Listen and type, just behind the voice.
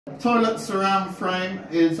Toilet surround frame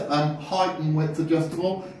is height and width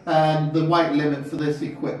adjustable, and the weight limit for this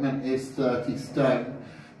equipment is 30 stone.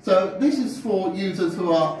 So this is for users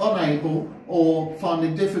who are unable or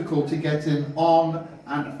finding difficulty getting on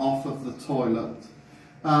and off of the toilet.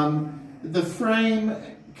 The frame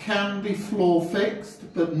can be floor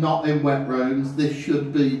fixed, but not in wet rooms. This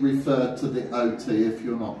should be referred to the OT if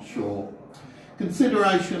you're not sure.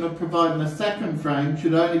 Consideration of providing a second frame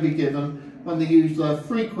should only be given when the user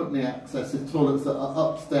frequently accesses toilets that are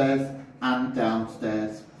upstairs and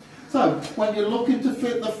downstairs. So when you're looking to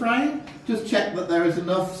fit the frame, just check that there is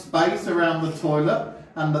enough space around the toilet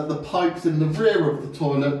and that the pipes in the rear of the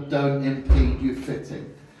toilet don't impede you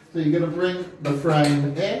fitting. So you're going to bring the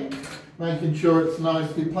frame in, making sure it's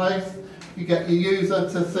nicely placed. You get your user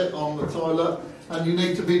to sit on the toilet, and you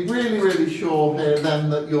need to be really sure here then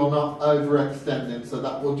that you're not overextending, so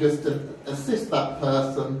that will just assist that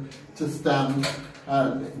person to stand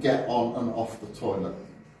and get on and off the toilet.